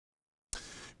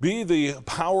Be the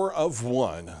power of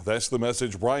one. That's the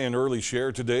message Brian Early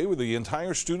shared today with the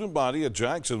entire student body at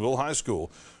Jacksonville High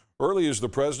School. Early is the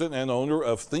president and owner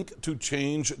of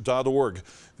Think2Change.org.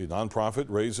 The nonprofit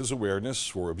raises awareness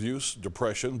for abuse,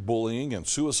 depression, bullying, and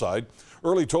suicide.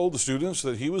 Early told the students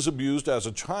that he was abused as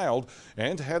a child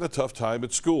and had a tough time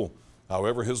at school.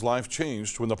 However, his life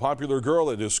changed when the popular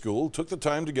girl at his school took the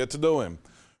time to get to know him.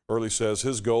 Early says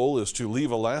his goal is to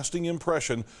leave a lasting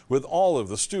impression with all of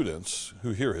the students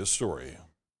who hear his story.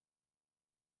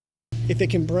 If it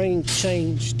can bring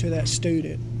change to that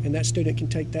student, and that student can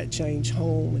take that change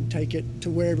home and take it to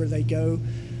wherever they go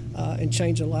and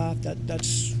change their life,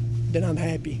 then I'm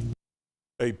happy.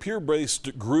 A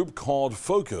peer-based group called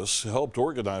Focus helped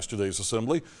organize today's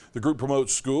assembly. The group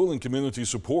promotes school and community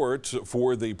support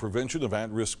for the prevention of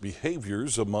at-risk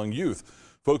behaviors among youth.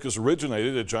 Focus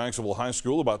originated at Jacksonville High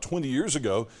School about 20 years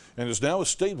ago and is now a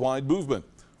statewide movement.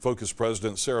 Focus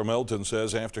President Sarah Melton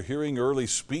says after hearing Early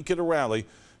speak at a rally,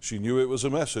 she knew it was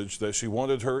a message that she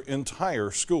wanted her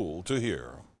entire school to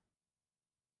hear.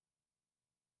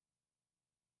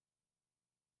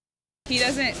 He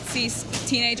doesn't see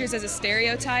teenagers as a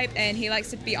stereotype, and he likes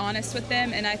to be honest with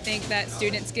them, and I think that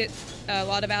students get a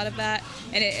lot out of that,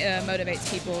 and it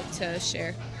motivates people to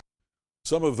share.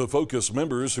 Some of the Focus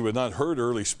members who had not heard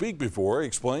Early speak before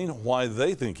explain why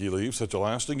they think he leaves such a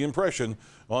lasting impression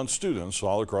on students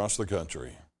all across the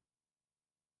country.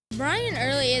 Brian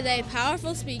Early is a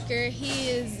powerful speaker. He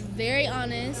is very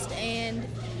honest, and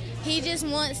he just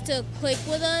wants to click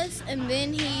with us, and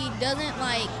then he doesn't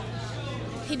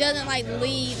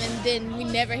leave and then we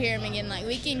never hear him again. Like,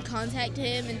 we can contact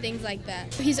him and things like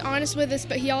that. He's honest with us,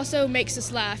 but he also makes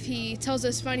us laugh. He tells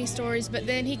us funny stories, but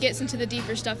then he gets into the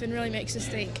deeper stuff and really makes us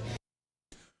think.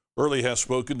 Early has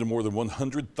spoken to more than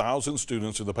 100,000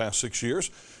 students in the past 6 years.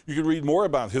 You can read more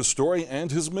about his story and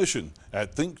his mission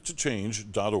at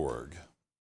Think2Change.org.